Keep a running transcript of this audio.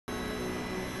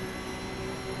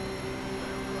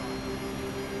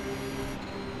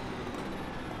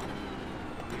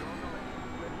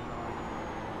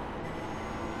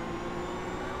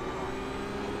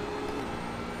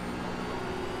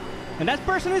And that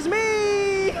person is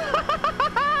me!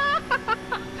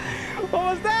 What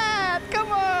was that?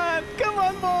 Come on! Come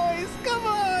on, boys! Come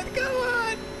on! Come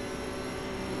on!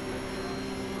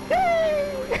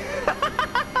 Yay!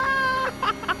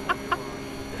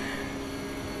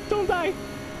 Don't die!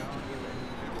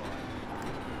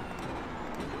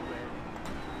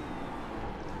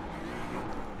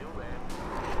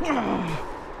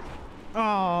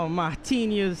 Oh,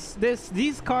 Martinez,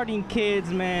 these karting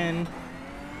kids, man.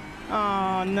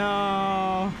 Oh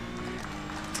no.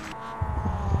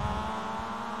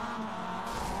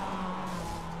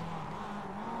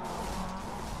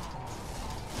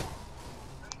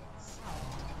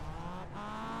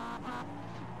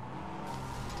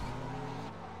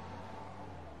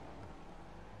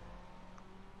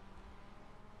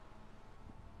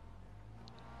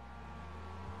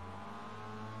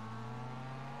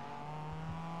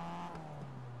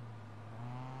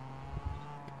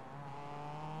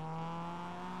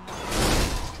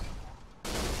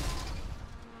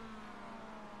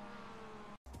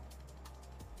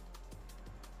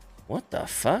 What the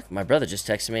fuck? My brother just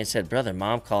texted me and said, brother,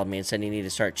 mom called me and said you need to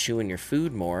start chewing your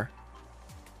food more.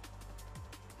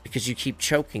 Because you keep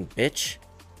choking, bitch.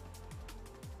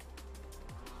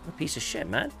 What a piece of shit,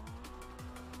 man.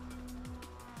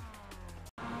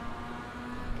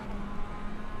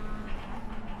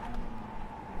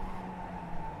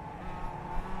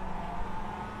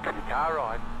 Car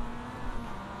right.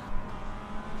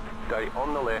 Stay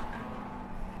on the left.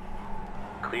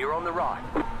 Clear on the right.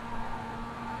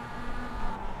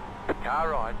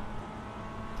 Car right.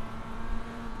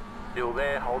 Still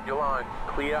there, hold your line.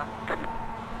 Clear.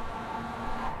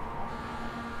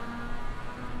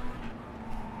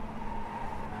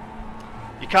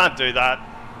 You can't do that.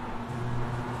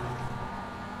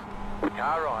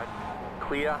 Car right.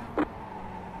 Clear.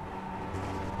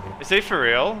 Is he for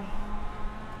real?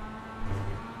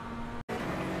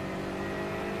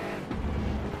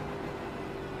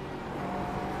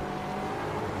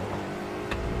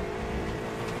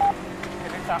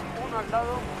 Uno al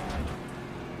lado.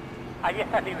 Ahí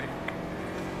está libre.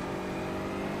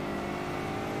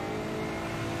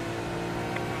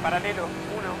 Paralelo,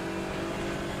 uno.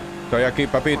 Estoy aquí,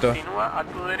 papito. Continúa a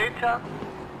tu derecha.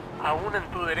 Aún en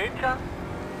tu derecha.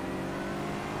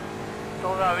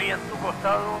 Todavía en tu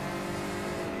costado.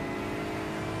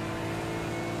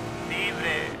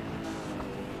 Libre.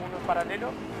 Uno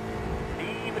paralelo.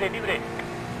 Libre, libre.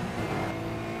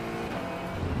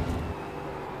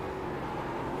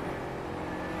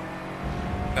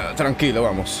 Tranquilo,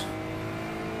 vamos.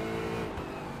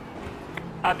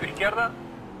 A tu izquierda.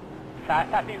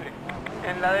 Estás libre.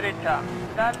 En la derecha.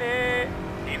 Dale.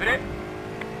 Libre.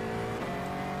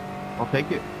 I'll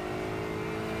take it.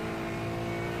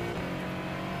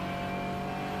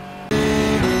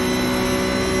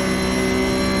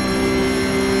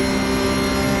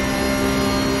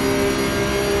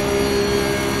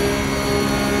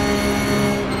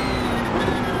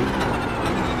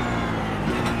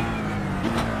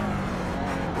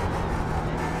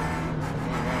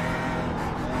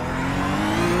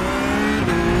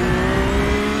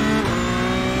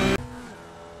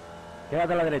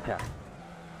 Quédate a la derecha.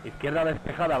 Izquierda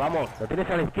despejada, vamos. Lo tienes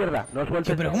a la izquierda, no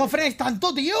sueltes. ¿Pero cómo frenes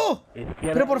tanto, tío?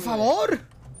 Izquierda. Pero por favor.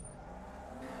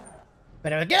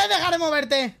 ¿Pero me quieres dejar de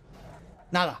moverte?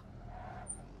 Nada.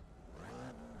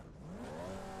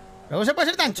 ¿Cómo se puede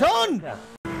ser tan chon?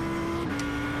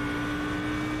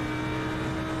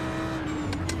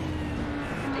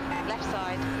 Left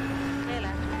side. Clear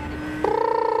left.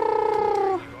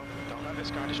 Don't let this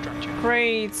guy distract you. Clear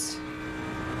Great.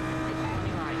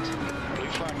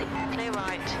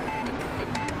 right.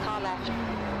 Car left.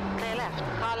 Clear left.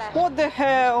 Car left. What the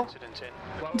hell? Incident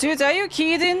in. Dude, are you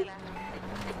kidding?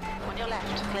 On your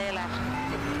left. Clear left.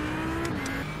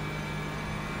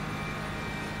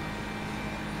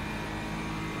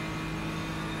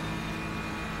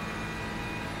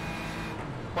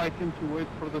 Fighting to wait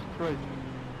for the stretch.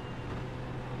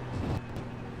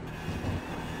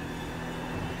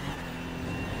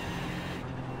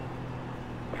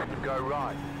 Go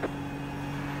right.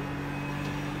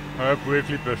 Ouais, vous pouvez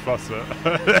clipper, je pense.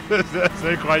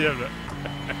 C'est incroyable.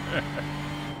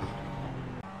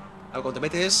 Algo te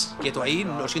metes, quieto ahí,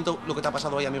 lo siento lo que te ha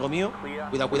pasado ahí, amigo mío.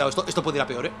 Cuidado, cuidado, esto puede ir a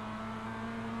peor,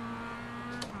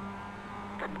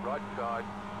 Right side.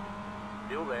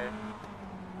 Still there.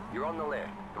 You're on the left.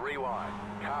 3 wide.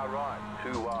 Car right.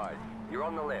 2 wide. You're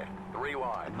on the left. 3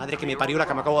 wide. Madre que me parió la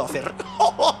que me acabo de hacer.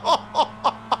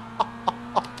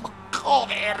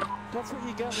 ¡Joder!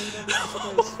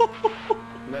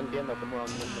 No entiendo cómo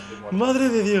igual. Madre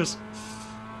de Dios.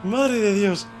 Madre de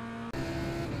Dios.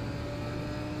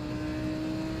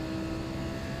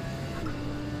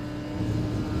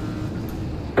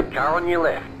 Car on your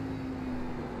left.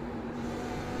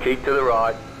 Keep to the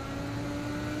right.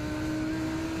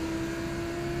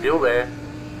 Still there.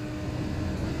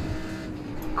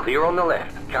 Clear on the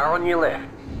left. Car on your left.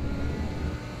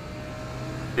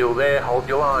 Still there. Hold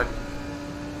your line.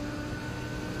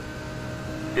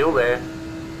 Still there.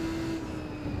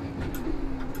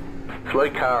 Slow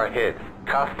car ahead.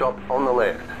 Car stop on the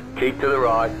left. Keep to the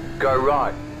right. Go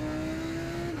right.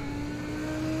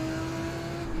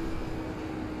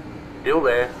 Still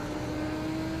there.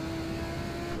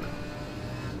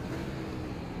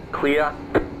 Clear.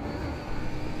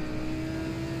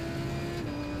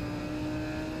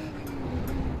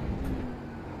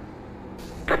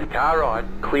 Car right.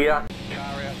 Clear.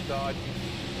 Car outside.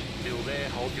 Still there.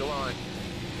 Hold your line.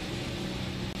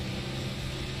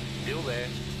 Still there.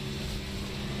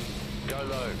 Go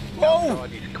low. Oh!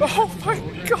 Outside is clear. Oh my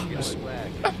gosh!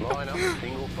 Line up,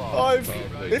 single file.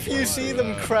 If you see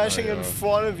them crashing in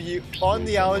front of you on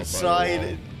the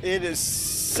outside, it is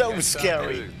so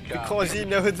scary because you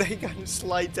know they're gonna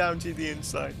slide down to the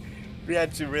inside. We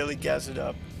had to really gas it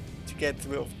up to get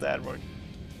through that one.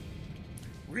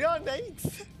 We are on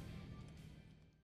 8th.